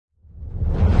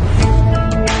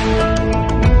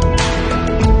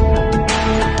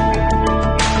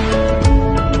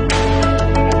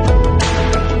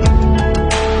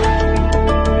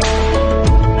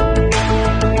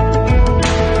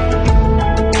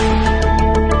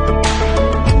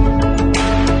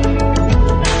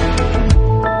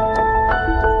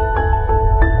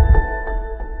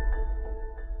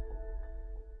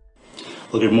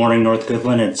Well, good morning, North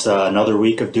Goodland. It's another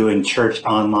week of doing church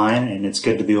online, and it's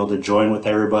good to be able to join with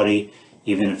everybody,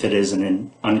 even if it is in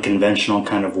an unconventional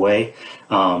kind of way.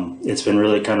 It's been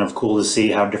really kind of cool to see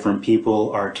how different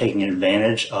people are taking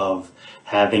advantage of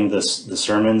having the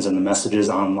sermons and the messages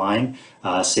online,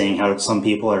 seeing how some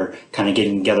people are kind of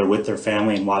getting together with their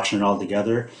family and watching it all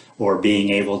together, or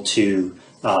being able to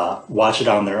watch it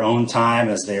on their own time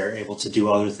as they're able to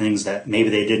do other things that maybe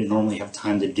they didn't normally have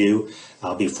time to do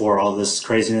before all this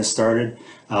craziness started.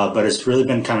 But it's really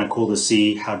been kind of cool to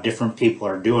see how different people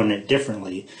are doing it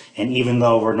differently. And even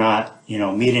though we're not,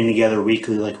 meeting together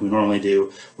weekly like we normally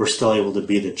do, we're still able to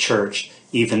be the church,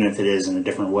 even if it is in a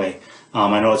different way.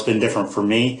 I know it's been different for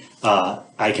me.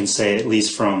 I can say, at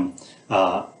least from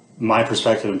my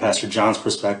perspective and Pastor John's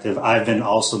perspective, I've been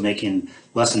also making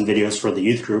lesson videos for the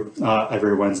youth group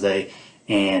every Wednesday,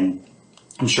 and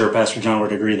I'm sure Pastor John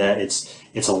would agree that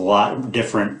it's a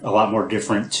lot more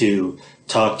different to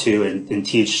talk to and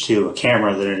teach to a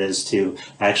camera than it is to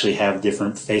actually have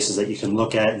different faces that you can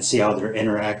look at and see how they're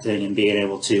interacting and being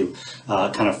able to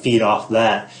kind of feed off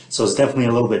that. So it's definitely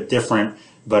a little bit different.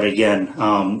 But again,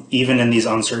 even in these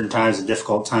uncertain times and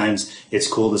difficult times, it's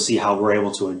cool to see how we're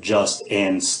able to adjust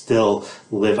and still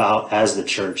live out as the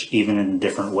church, even in a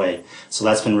different way. So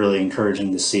that's been really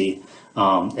encouraging to see.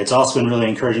 It's also been really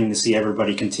encouraging to see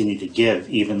everybody continue to give,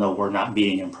 even though we're not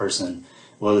meeting in person,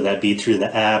 whether that be through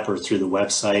the app or through the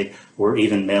website or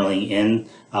even mailing in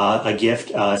a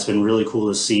gift. It's been really cool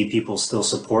to see people still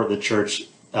support the church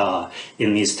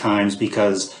in these times,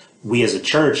 because we as a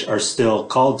church are still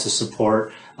called to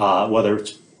support, whether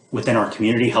it's within our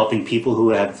community, helping people who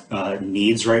have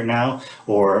needs right now,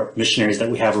 or missionaries that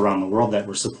we have around the world that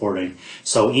we're supporting.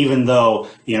 So even though,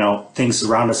 things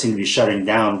around us seem to be shutting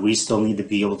down, we still need to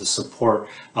be able to support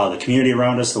the community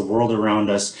around us, the world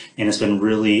around us. And it's been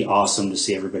really awesome to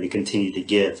see everybody continue to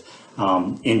give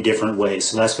in different ways.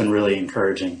 So that's been really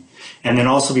encouraging. And then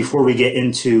also, before we get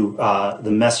into the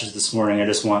message this morning, I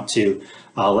just want to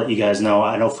let you guys know,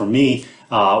 I know for me,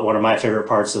 one of my favorite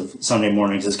parts of Sunday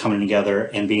mornings is coming together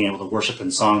and being able to worship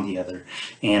and song together.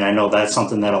 And I know that's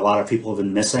something that a lot of people have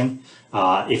been missing.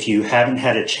 If you haven't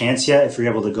had a chance yet, if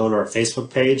you're able to go to our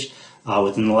Facebook page,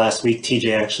 within the last week,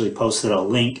 TJ actually posted a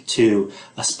link to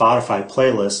a Spotify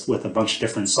playlist with a bunch of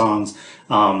different songs.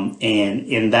 And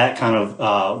in that kind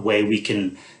of way, we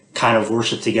can kind of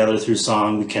worship together through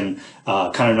song. We can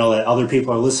kind of know that other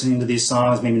people are listening to these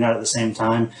songs, maybe not at the same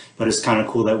time, but it's kind of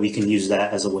cool that we can use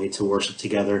that as a way to worship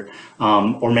together.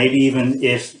 Or maybe even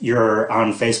if you're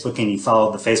on Facebook and you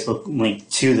follow the Facebook link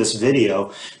to this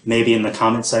video, maybe in the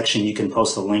comment section you can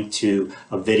post a link to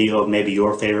a video of maybe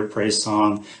your favorite praise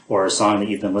song or a song that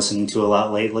you've been listening to a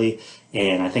lot lately.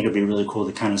 And I think it'd be really cool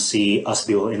to kind of see us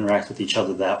be able to interact with each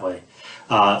other that way.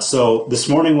 So this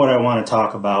morning, what I want to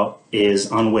talk about is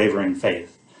unwavering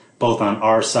faith, both on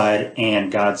our side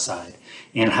and God's side,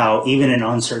 and how even in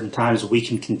uncertain times we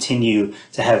can continue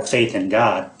to have faith in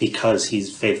God because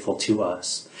He's faithful to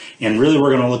us. And really, we're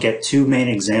going to look at two main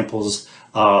examples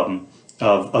of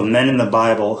men in the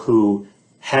Bible who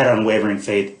had unwavering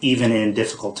faith even in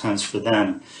difficult times for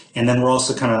them. And then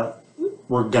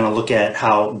we're going to look at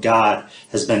how God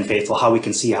has been faithful, how we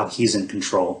can see how He's in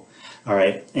control. All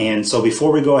right. And so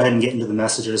before we go ahead and get into the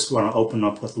message, I just want to open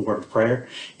up with a word of prayer,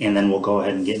 and then we'll go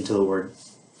ahead and get into the word.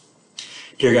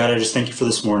 Dear God, I just thank you for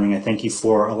this morning. I thank you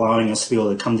for allowing us to be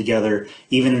able to come together,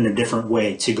 even in a different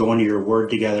way, to go into your word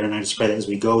together. And I just pray that as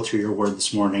we go through your word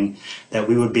this morning, that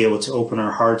we would be able to open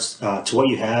our hearts to what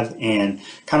you have and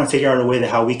kind of figure out a way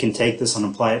that how we can take this and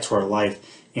apply it to our life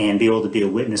and be able to be a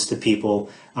witness to people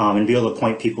and be able to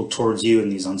point people towards you in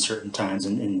these uncertain times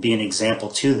and be an example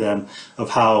to them of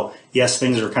how, yes,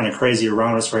 things are kind of crazy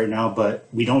around us right now, but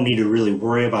we don't need to really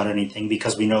worry about anything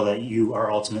because we know that you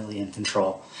are ultimately in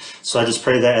control. So I just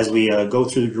pray that as we go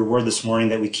through your word this morning,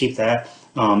 that we keep that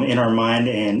in our mind,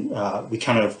 and we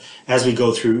kind of, as we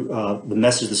go through the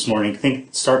message this morning,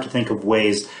 start to think of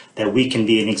ways that we can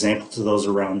be an example to those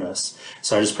around us.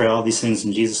 So I just pray all these things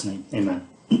in Jesus' name.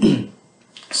 Amen.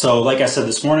 So like I said,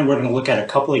 this morning we're going to look at a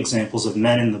couple examples of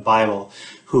men in the Bible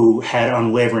who had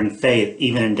unwavering faith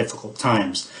even in difficult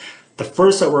times. The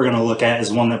first that we're going to look at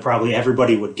is one that probably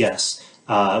everybody would guess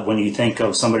when you think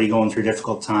of somebody going through a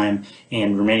difficult time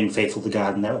and remaining faithful to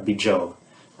God, and that would be Job.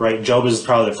 Right? Job is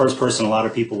probably the first person a lot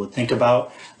of people would think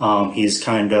about. He's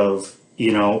kind of,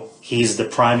 he's the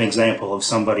prime example of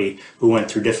somebody who went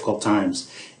through difficult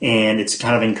times. And it's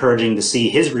kind of encouraging to see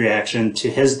his reaction to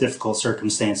his difficult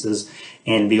circumstances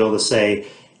and be able to say,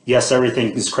 yes,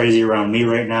 everything is crazy around me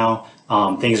right now.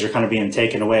 Things are kind of being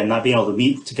taken away. I'm not being able to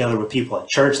meet together with people at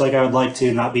church like I would like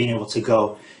to, not being able to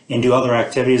go and do other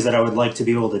activities that I would like to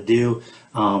be able to do.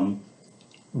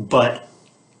 But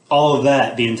all of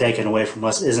that being taken away from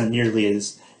us isn't nearly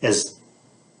as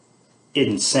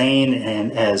insane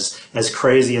and as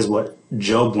crazy as what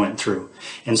Job went through.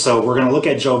 And so we're going to look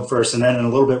at Job first, and then in a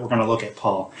little bit we're going to look at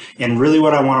Paul. And really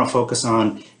what I want to focus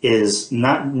on is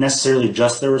not necessarily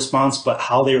just their response, but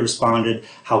how they responded,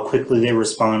 how quickly they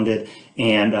responded,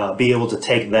 and be able to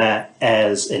take that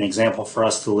as an example for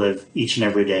us to live each and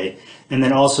every day. And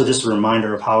then also just a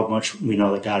reminder of how much we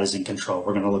know that God is in control.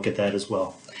 We're going to look at that as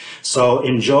well. So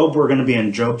in Job, we're going to be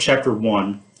in Job chapter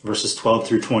 1, verses 12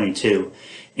 through 22.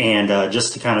 And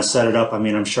just to kind of set it up, I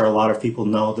mean, I'm sure a lot of people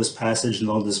know this passage,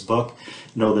 know this book,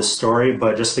 know this story,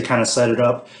 but just to kind of set it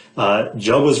up,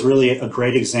 Job was really a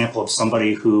great example of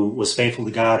somebody who was faithful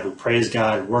to God, who praised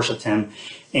God, worshiped him,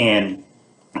 and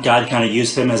God kind of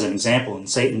used him as an example. And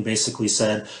Satan basically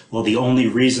said, well, the only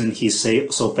reason he's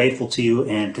so faithful to you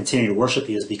and continue to worship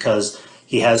you is because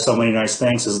he has so many nice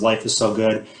things, his life is so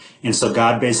good. And so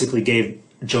God basically gave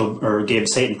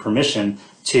Satan permission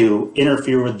to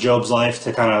interfere with Job's life,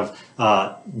 to kind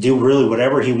of do really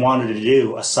whatever he wanted to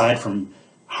do aside from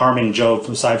harming Job,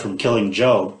 aside from killing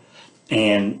Job,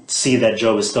 and see that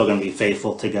Job is still going to be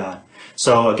faithful to God.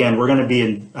 So again, we're going to be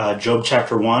in Job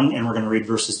chapter 1, and we're going to read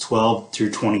verses 12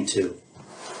 through 22.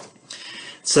 It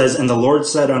says, "And the Lord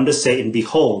said unto Satan,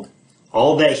 Behold,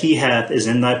 all that he hath is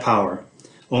in thy power.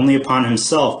 Only upon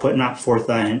himself put not forth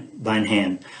thine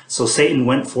hand. So Satan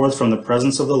went forth from the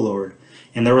presence of the Lord.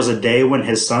 And there was a day when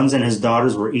his sons and his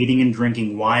daughters were eating and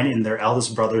drinking wine in their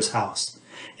eldest brother's house.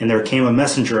 And there came a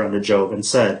messenger unto Job, and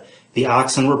said, The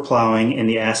oxen were plowing, and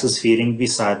the asses feeding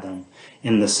beside them.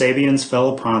 And the Sabeans fell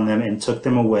upon them, and took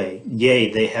them away.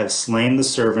 Yea, they have slain the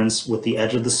servants with the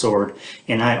edge of the sword,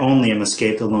 and I only am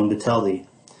escaped alone to tell thee.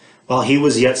 While he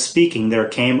was yet speaking, there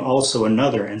came also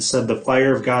another, and said, The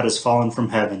fire of God is fallen from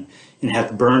heaven, and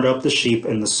hath burned up the sheep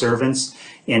and the servants,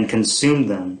 and consumed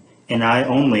them. And I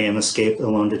only am escaped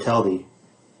alone to tell thee.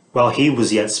 While he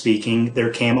was yet speaking, there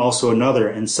came also another,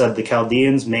 and said, The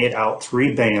Chaldeans made out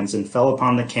 3 bands, and fell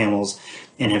upon the camels,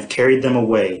 and have carried them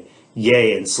away,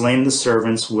 yea, and slain the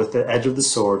servants with the edge of the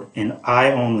sword, and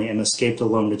I only am escaped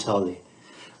alone to tell thee.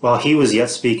 While he was yet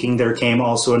speaking, there came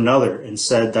also another, and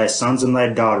said, Thy sons and thy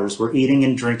daughters were eating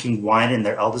and drinking wine in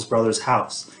their eldest brother's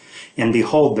house. And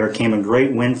behold, there came a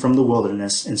great wind from the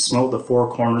wilderness, and smote the 4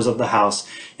 corners of the house,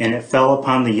 and it fell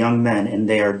upon the young men, and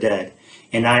they are dead.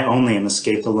 And I only am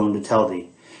escaped alone to tell thee.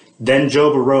 Then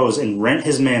Job arose, and rent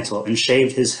his mantle, and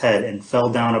shaved his head, and fell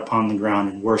down upon the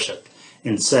ground, and worshipped,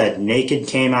 and said, Naked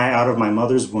came I out of my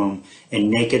mother's womb, and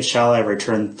naked shall I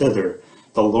return thither.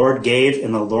 The Lord gave,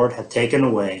 and the Lord hath taken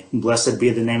away. Blessed be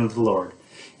the name of the Lord.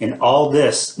 In all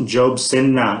this Job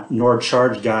sinned not, nor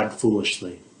charged God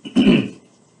foolishly."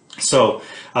 So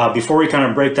before we kind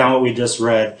of break down what we just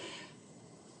read,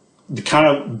 the kind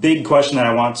of big question that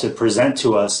I want to present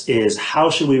to us is, how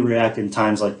should we react in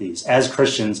times like these? As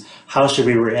Christians, how should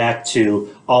we react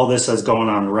to all this that's going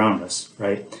on around us,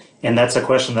 right? And that's a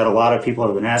question that a lot of people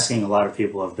have been asking, a lot of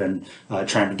people have been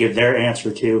trying to give their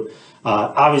answer to.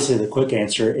 Obviously, the quick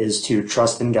answer is to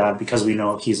trust in God because we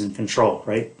know he's in control,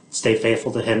 right? Stay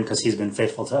faithful to him because he's been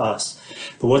faithful to us.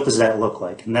 But what does that look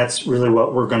like? And that's really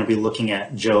what we're going to be looking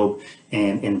at Job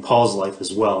and in Paul's life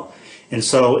as well. And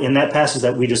so in that passage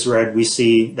that we just read, we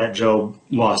see that Job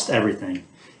lost everything.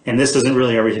 And this isn't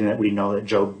really everything that we know that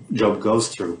Job goes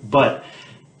through, but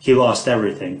he lost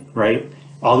everything, right?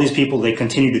 All these people, they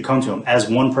continue to come to him. As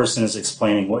one person is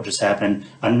explaining what just happened,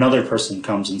 another person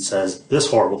comes and says,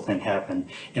 this horrible thing happened.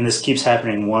 And this keeps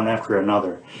happening one after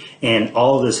another. And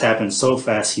all of this happens so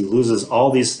fast. He loses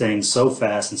all these things so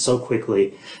fast and so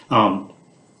quickly.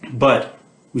 But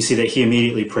we see that he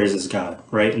immediately praises God,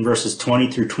 right? In verses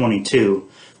 20 through 22,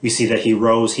 we see that he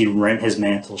rose, he rent his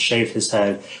mantle, shaved his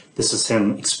head. This is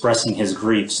him expressing his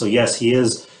grief. So yes, he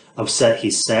is upset.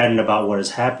 He's saddened about what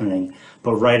is happening.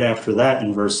 But right after that,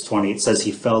 in verse 20, it says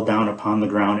he fell down upon the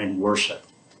ground and worshiped.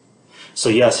 So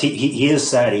yes, he is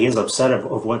sad. He is upset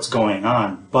of what's going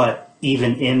on. But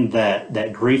even in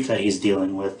that grief that he's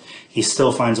dealing with, he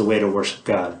still finds a way to worship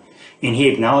God. And he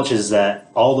acknowledges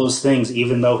that all those things,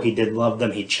 even though he did love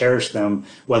them, he cherished them,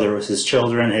 whether it was his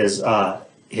children,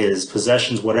 his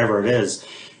possessions, whatever it is,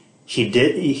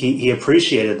 he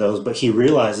appreciated those, but he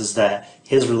realizes that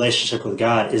his relationship with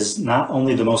God is not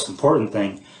only the most important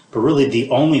thing, but really the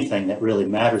only thing that really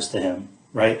matters to him,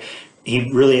 right?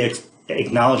 He really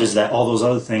acknowledges that all those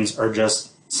other things are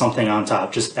just something on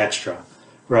top, just extra,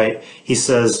 right? He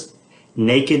says,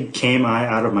 Naked came I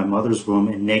out of my mother's womb,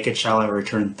 and naked shall I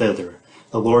return thither.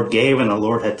 The Lord gave, and the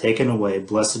Lord hath taken away.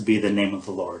 Blessed be the name of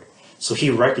the Lord. So he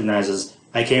recognizes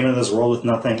I came into this world with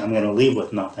nothing. I'm going to leave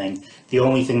with nothing. The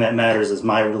only thing that matters is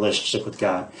my relationship with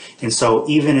God. And so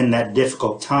even in that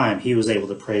difficult time, he was able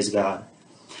to praise God.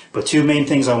 But two main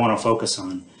things I want to focus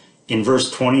on. In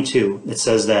verse 22, it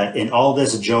says that in all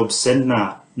this, Job sinned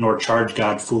not, nor charged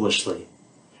God foolishly.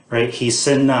 Right? He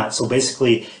sinned not. So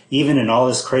basically, even in all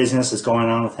this craziness that's going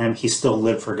on with him, he still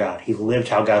lived for God. He lived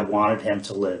how God wanted him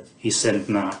to live. He sinned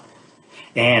not.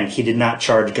 And he did not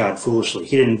charge God foolishly.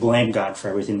 He didn't blame God for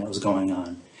everything that was going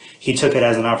on. He took it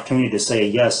as an opportunity to say,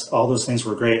 yes, all those things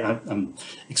were great. I'm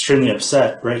extremely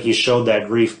upset, right? He showed that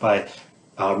grief by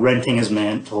renting his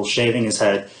mantle, shaving his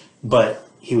head, but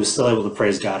he was still able to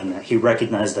praise God in that. He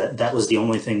recognized that that was the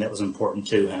only thing that was important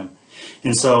to him.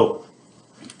 And so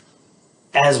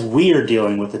as we are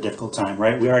dealing with a difficult time,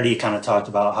 right, we already kind of talked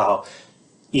about how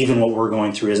even what we're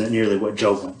going through isn't nearly what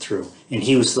Job went through. And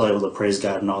he was still able to praise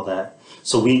God and all that.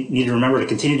 So we need to remember to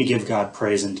continue to give God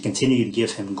praise and to continue to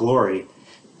give him glory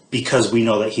because we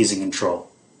know that he's in control,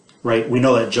 right? We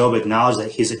know that Job acknowledged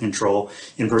that he's in control.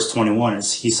 In verse 21,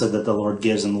 he said that the Lord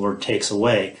gives and the Lord takes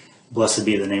away. Blessed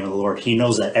be the name of the Lord. He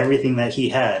knows that everything that he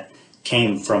had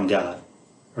came from God,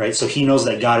 right? So he knows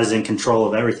that God is in control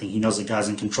of everything. He knows that God's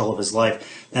in control of his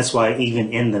life. That's why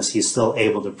even in this, he's still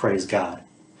able to praise God.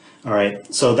 All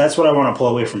right, so that's what I want to pull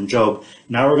away from Job.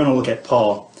 Now we're going to look at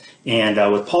Paul. And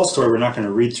with Paul's story, we're not going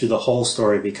to read through the whole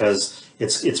story because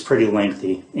it's pretty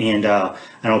lengthy. And I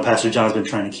know Pastor John's been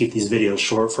trying to keep these videos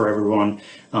short for everyone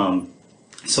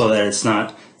so that it's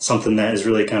not something that is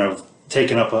really kind of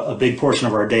taking up a big portion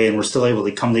of our day, and we're still able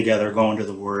to come together, go into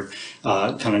the Word,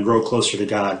 kind of grow closer to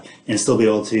God, and still be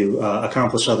able to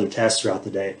accomplish other tasks throughout the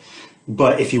day.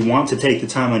 But if you want to take the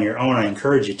time on your own, I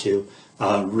encourage you to.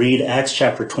 Read Acts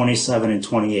chapter 27 and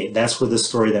 28. That's where the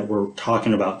story that we're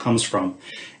talking about comes from.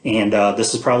 And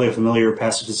this is probably a familiar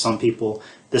passage to some people.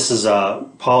 This is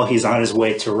Paul. He's on his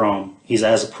way to Rome. He's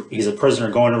a prisoner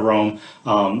going to Rome,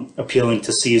 appealing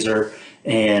to Caesar.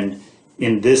 And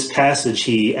in this passage,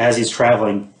 as he's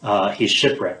traveling, he's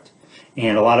shipwrecked.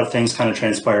 And a lot of things kind of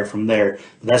transpire from there.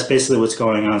 But that's basically what's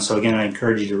going on. So again, I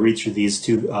encourage you to read through these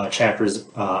two chapters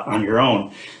on your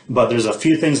own. But there's a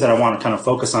few things that I want to kind of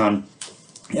focus on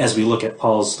as we look at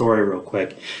Paul's story real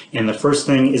quick. And the first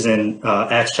thing is in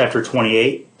Acts chapter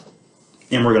 28,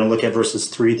 and we're going to look at verses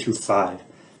 3 through 5.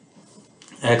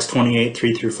 Acts 28,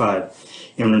 3 through 5.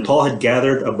 And when Paul had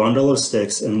gathered a bundle of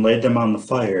sticks and laid them on the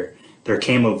fire, there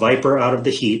came a viper out of the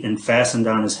heat and fastened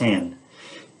on his hand.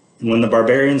 And when the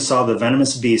barbarians saw the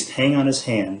venomous beast hang on his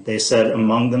hand, they said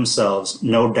among themselves,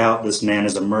 no doubt this man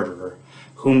is a murderer,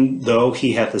 whom though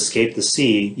he hath escaped the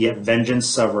sea, yet vengeance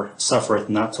suffereth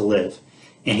not to live.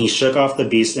 And he shook off the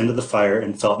beast into the fire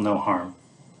and felt no harm.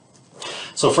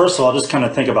 So first of all, just kind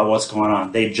of think about what's going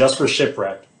on. They just were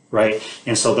shipwrecked, right?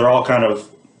 And so they're all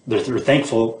they're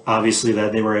thankful, obviously,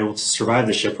 that they were able to survive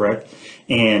the shipwreck.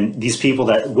 And these people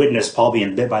that witnessed Paul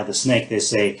being bit by the snake, they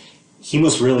say, he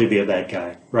must really be a bad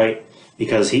guy, right?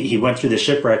 Because he went through the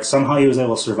shipwreck. Somehow he was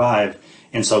able to survive.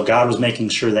 And so God was making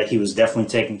sure that he was definitely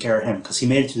taking care of him because he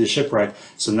made it through the shipwreck.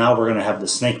 So now we're going to have the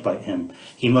snake bite him.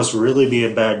 He must really be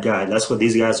a bad guy. That's what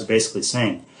these guys are basically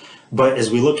saying. But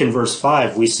as we look in verse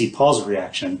 5, we see Paul's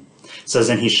reaction. It says,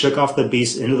 and he shook off the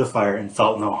beast into the fire and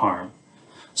felt no harm.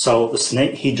 So the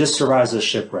snake, he just survives the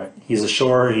shipwreck. He's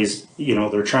ashore.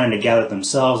 They're trying to gather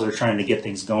themselves. They're trying to get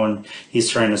things going. He's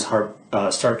trying to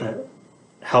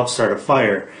help start a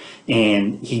fire.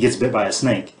 And he gets bit by a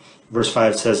snake. Verse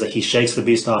 5 says that he shakes the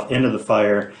beast off into the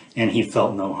fire and he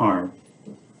felt no harm.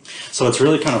 So it's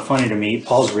really kind of funny to me,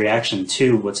 Paul's reaction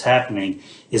to what's happening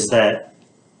is that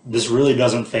this really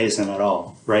doesn't faze him at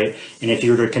all, right? And if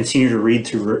you were to continue to read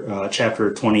through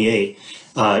chapter 28,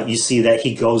 you see that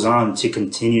he goes on to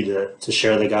continue to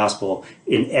share the gospel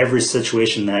in every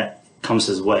situation that comes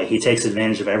his way. He takes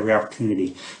advantage of every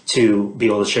opportunity to be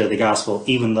able to share the gospel,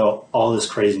 even though all this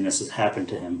craziness has happened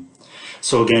to him.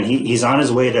 So again, he's on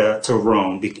his way to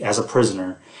Rome as a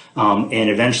prisoner. And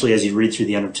eventually, as you read through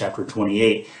the end of chapter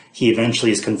 28, he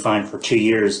eventually is confined for 2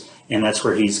 years. And that's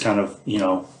where he's kind of,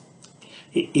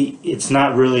 it's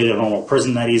not really a normal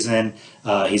prison that he's in.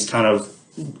 He's kind of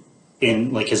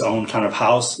in like his own kind of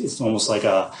house. It's almost like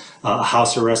a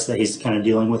house arrest that he's kind of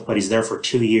dealing with, but he's there for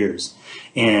 2 years.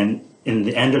 And in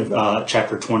the end of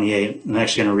chapter 28, I'm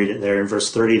actually going to read it there in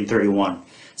verse 30 and 31.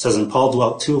 It says, and Paul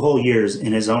dwelt 2 whole years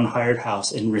in his own hired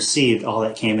house and received all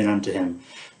that came in unto him,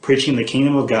 preaching the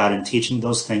kingdom of God and teaching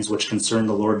those things which concern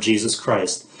the Lord Jesus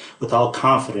Christ, with all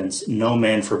confidence, no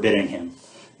man forbidding him.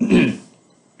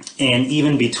 And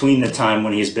even between the time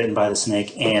when he's bitten by the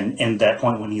snake and that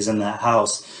point when he's in that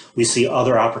house, we see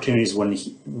other opportunities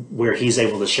where he's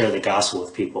able to share the gospel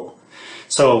with people.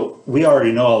 So we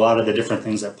already know a lot of the different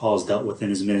things that Paul has dealt with in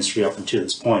his ministry up until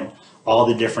this point, all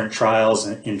the different trials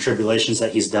and tribulations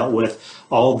that he's dealt with,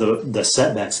 all the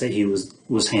setbacks that he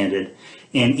was handed.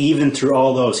 And even through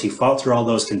all those, he fought through all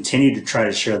those, continued to try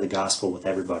to share the gospel with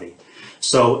everybody.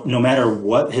 So no matter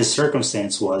what his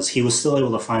circumstance was, he was still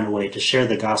able to find a way to share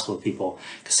the gospel with people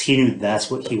because he knew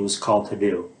that's what he was called to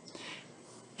do.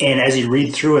 And as you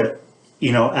read through it,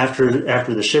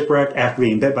 after the shipwreck, after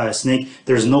being bit by a snake,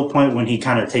 there's no point when he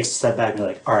kind of takes a step back and be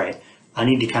like, all right, I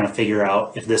need to kind of figure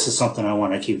out if this is something I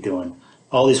want to keep doing.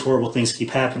 All these horrible things keep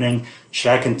happening.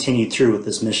 Should I continue through with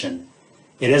this mission?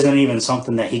 It isn't even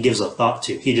something that he gives a thought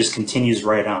to. He just continues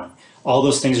right on. All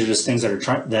those things are just things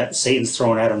that Satan's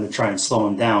throwing at him to try and slow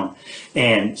him down.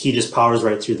 And he just powers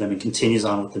right through them and continues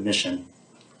on with the mission.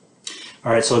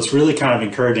 All right, so it's really kind of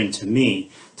encouraging to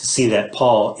me to see that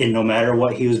Paul, in no matter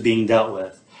what he was being dealt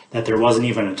with, that there wasn't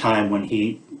even a time when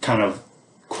he kind of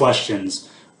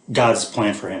questions God's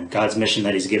plan for him, God's mission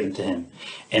that he's given to him.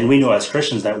 And we know as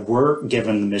Christians that we're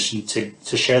given the mission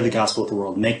to share the gospel with the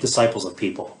world, make disciples of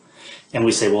people. And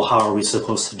we say, well, how are we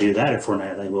supposed to do that if we're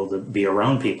not able to be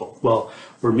around people? Well,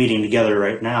 we're meeting together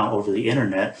right now over the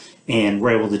internet, and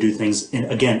we're able to do things,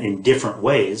 in different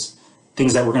ways,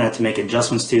 things that we're going to have to make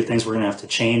adjustments to, things we're going to have to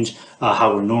change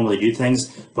how we normally do things.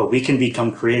 But we can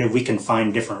become creative. We can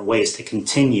find different ways to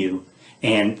continue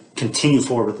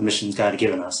forward with the missions God has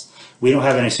given us. We don't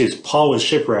have an excuse. Paul was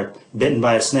shipwrecked, bitten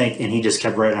by a snake, and he just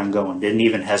kept right on going, didn't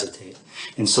even hesitate.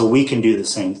 And so we can do the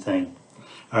same thing.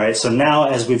 All right, so now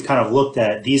as we've kind of looked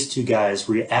at these two guys'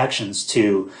 reactions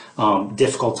to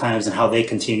difficult times and how they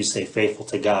continue to stay faithful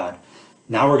to God,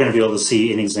 now we're going to be able to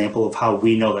see an example of how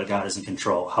we know that God is in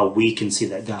control, how we can see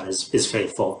that God is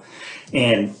faithful.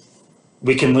 And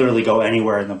we can literally go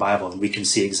anywhere in the Bible and we can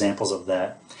see examples of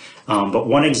that. But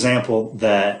one example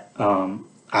that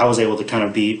I was able to kind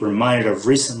of be reminded of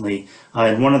recently,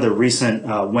 in one of the recent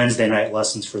Wednesday night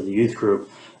lessons for the youth group,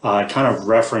 I kind of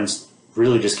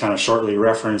shortly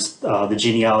referenced the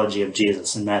genealogy of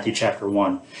Jesus in Matthew chapter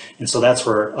 1. And so that's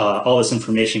where all this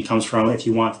information comes from. If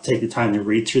you want to take the time to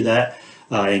read through that,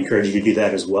 I encourage you to do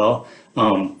that as well.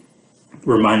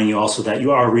 Reminding you also that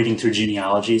you are reading through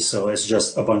genealogy, so it's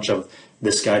just a bunch of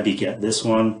this guy beget this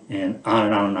one, and on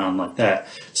and on and on like that.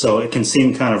 So it can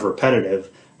seem kind of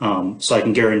repetitive. So I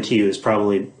can guarantee you it's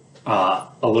probably a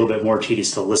little bit more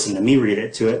tedious to listen to me read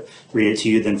it to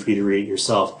you than for you to read it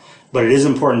yourself. But it is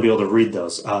important to be able to read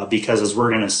those because as we're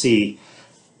going to see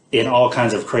in all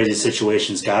kinds of crazy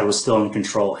situations, God was still in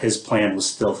control. His plan was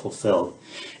still fulfilled.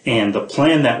 And the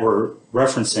plan that we're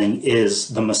referencing is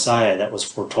the Messiah that was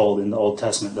foretold in the Old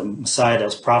Testament. The Messiah that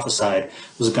was prophesied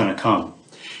was going to come.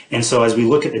 And so as we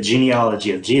look at the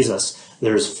genealogy of Jesus,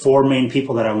 there's four main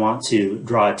people that I want to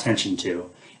draw attention to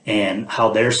and how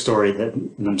their story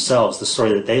themselves, the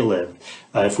story that they lived,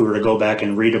 if we were to go back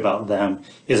and read about them,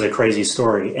 is a crazy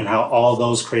story, and how all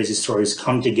those crazy stories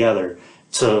come together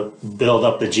to build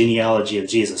up the genealogy of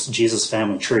Jesus'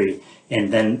 family tree,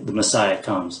 and then the Messiah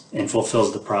comes and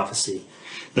fulfills the prophecy.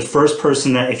 The first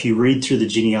person that, if you read through the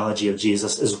genealogy of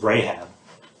Jesus, is Rahab.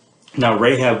 Now,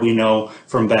 Rahab, we know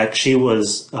from back, she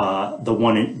was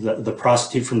the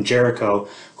prostitute from Jericho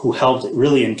who helped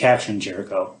really in capturing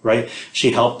Jericho, right?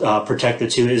 She helped protect the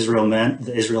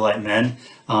Israelite men.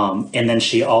 And then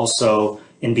she also,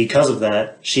 and because of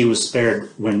that, she was spared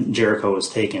when Jericho was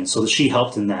taken. So she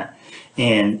helped in that.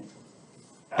 And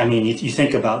I mean, you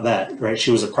think about that, right?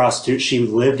 She was a prostitute. She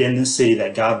lived in this city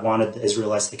that God wanted the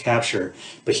Israelites to capture,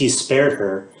 but he spared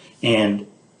her. And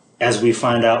as we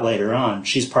find out later on,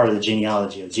 she's part of the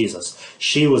genealogy of Jesus.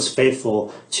 She was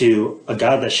faithful to a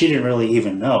God that she didn't really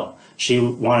even know. She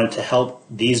wanted to help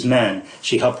these men.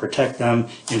 She helped protect them,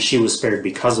 and she was spared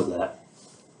because of that.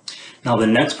 Now, the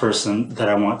next person that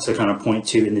I want to kind of point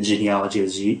to in the genealogy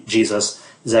of Jesus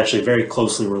is actually very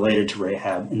closely related to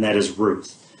Rahab, and that is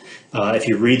Ruth. If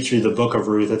you read through the book of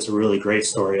Ruth, it's a really great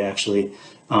story, actually.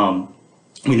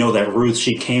 We know that Ruth,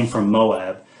 she came from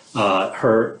Moab.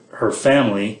 Her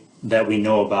family that we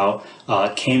know about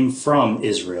came from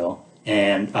Israel,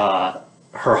 and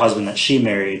her husband that she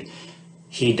married,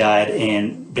 he died,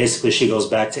 and basically she goes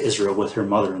back to Israel with her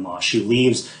mother-in-law. She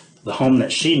leaves the home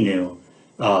that she knew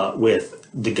with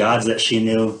the gods that she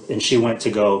knew, and she went to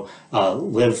go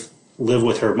live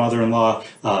with her mother-in-law,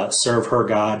 serve her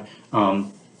God,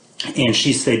 and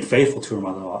she stayed faithful to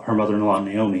her mother-in-law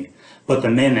Naomi. But the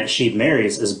man that she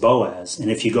marries is Boaz,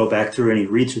 and if you go back through and you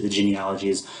read through the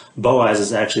genealogies, Boaz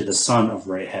is actually the son of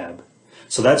Rahab.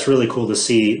 So that's really cool to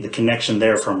see the connection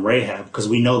there from Rahab, because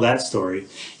we know that story,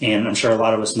 and I'm sure a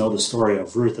lot of us know the story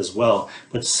of Ruth as well,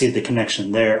 but to see the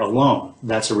connection there alone,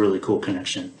 that's a really cool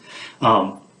connection.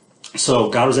 So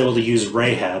God was able to use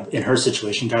Rahab in her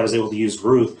situation. God was able to use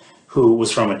Ruth, who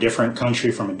was from a different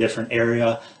country, from a different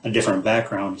area, a different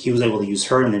background. He was able to use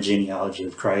her in the genealogy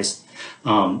of Christ.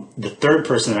 The third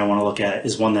person that I want to look at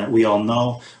is one that we all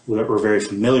know, we're very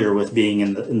familiar with being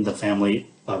in the family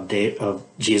of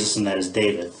Jesus, and that is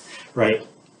David, right?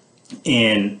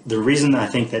 And the reason I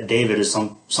think that David is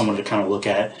someone to kind of look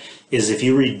at is if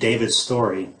you read David's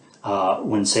story,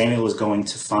 when Samuel was going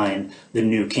to find the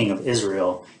new king of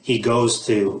Israel, he goes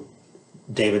to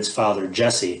David's father,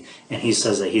 Jesse, and he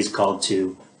says that he's called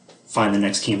to find the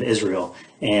next king of Israel.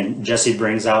 And Jesse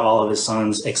brings out all of his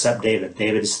sons except David.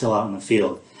 David is still out in the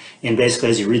field. And basically,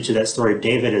 as you read through that story,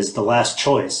 David is the last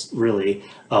choice, really,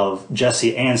 of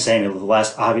Jesse and Samuel,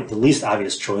 the least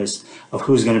obvious choice of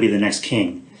who's going to be the next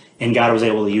king. And God was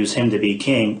able to use him to be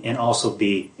king and also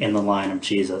be in the line of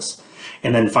Jesus.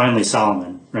 And then finally,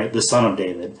 Solomon, right, the son of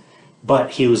David. But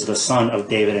he was the son of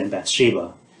David and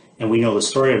Bathsheba. And we know the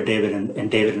story of David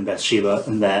and David and Bathsheba,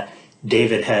 and that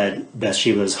David had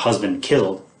Bathsheba's husband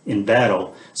killed in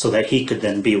battle so that he could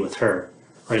then be with her,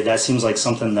 right? That seems like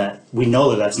something that we know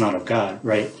that that's not of God,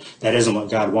 right? That isn't what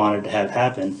God wanted to have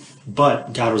happen,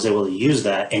 but God was able to use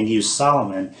that and use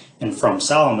Solomon, and from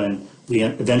Solomon, we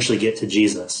eventually get to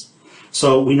Jesus.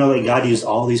 So we know that God used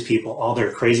all these people, all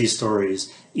their crazy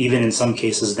stories, even in some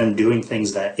cases them doing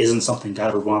things that isn't something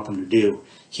God would want them to do.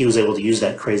 He was able to use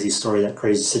that crazy story, that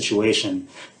crazy situation,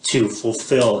 to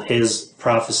fulfill his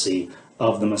prophecy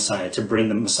of the Messiah, to bring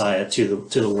the Messiah to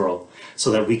the world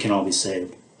so that we can all be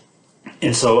saved.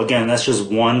 And so again, that's just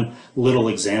one little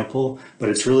example, but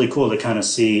it's really cool to kind of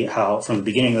see how from the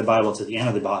beginning of the Bible to the end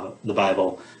of the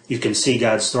Bible, you can see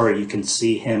God's story, you can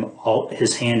see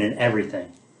his hand in everything.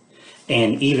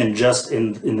 And even just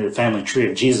in the family tree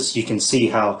of Jesus, you can see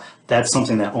how that's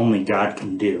something that only God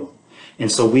can do.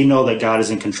 And so we know that God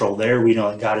is in control there. We know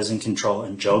that God is in control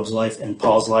in Job's life and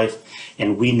Paul's life.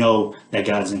 And we know that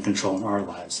God is in control in our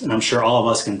lives. And I'm sure all of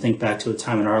us can think back to a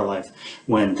time in our life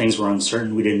when things were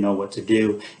uncertain, we didn't know what to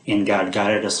do, and God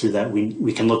guided us through that.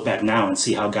 We can look back now and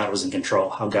see how God was in control,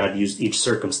 how God used each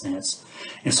circumstance.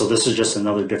 And so this is just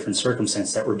another different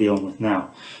circumstance that we're dealing with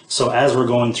now. So as we're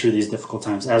going through these difficult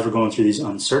times, as we're going through these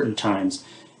uncertain times,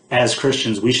 as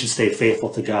Christians, we should stay faithful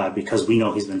to God because we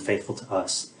know he's been faithful to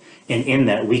us. And in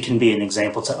that, we can be an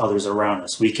example to others around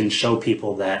us. We can show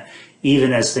people that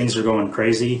even as things are going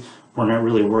crazy, we're not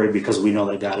really worried because we know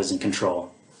that God is in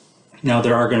control. Now,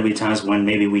 there are going to be times when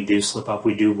maybe we do slip up,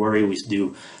 we do worry, we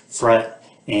do fret,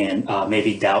 and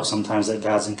maybe doubt sometimes that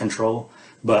God's in control.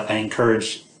 But I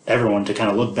encourage everyone to kind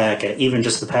of look back at even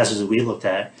just the passages that we looked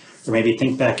at, or maybe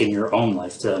think back in your own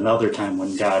life to another time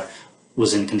when God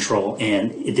was in control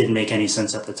and it didn't make any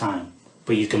sense at the time.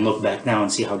 But you can look back now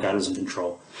and see how God is in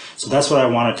control. So that's what I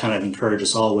want to kind of encourage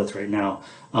us all with right now,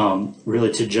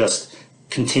 really to just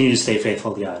continue to stay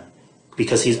faithful to God,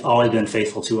 because he's always been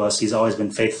faithful to us. He's always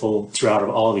been faithful throughout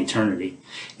all of eternity.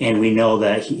 And we know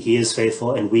that he is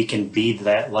faithful, and we can be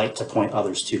that light to point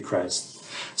others to Christ.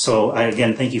 So I,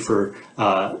 again, thank you for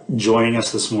joining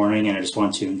us this morning, and I just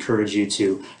want to encourage you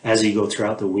to, as you go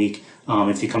throughout the week,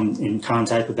 if you come in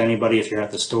contact with anybody, if you're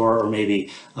at the store or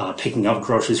maybe picking up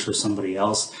groceries for somebody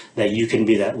else, that you can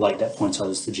be that light that points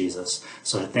others to Jesus.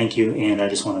 So I thank you, and I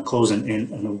just want to close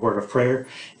in a word of prayer,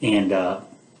 and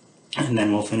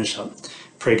then we'll finish up.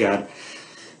 Pray, God.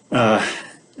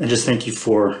 I just thank you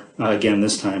for, again,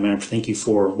 this time, and I thank you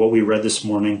for what we read this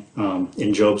morning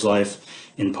in Job's life,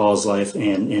 in Paul's life,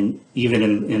 and even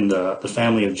in the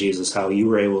family of Jesus, how you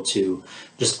were able to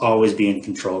just always be in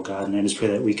control, God. And I just pray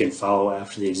that we can follow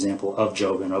after the example of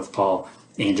Job and of Paul,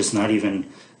 and just not even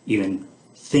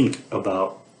think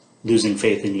about losing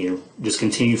faith in you. Just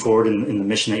continue forward in the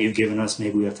mission that you've given us.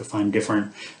 Maybe we have to find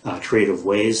different creative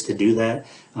ways to do that.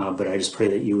 But I just pray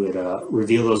that you would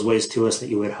reveal those ways to us, that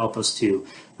you would help us to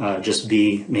just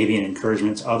be maybe an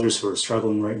encouragement to others who are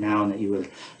struggling right now, and that you would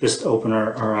just open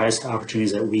our eyes to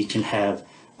opportunities that we can have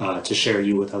to share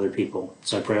you with other people.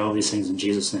 So I pray all these things in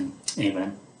Jesus' name.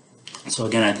 Amen. So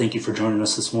again, I thank you for joining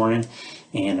us this morning,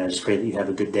 and I just pray that you have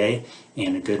a good day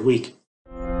and a good week.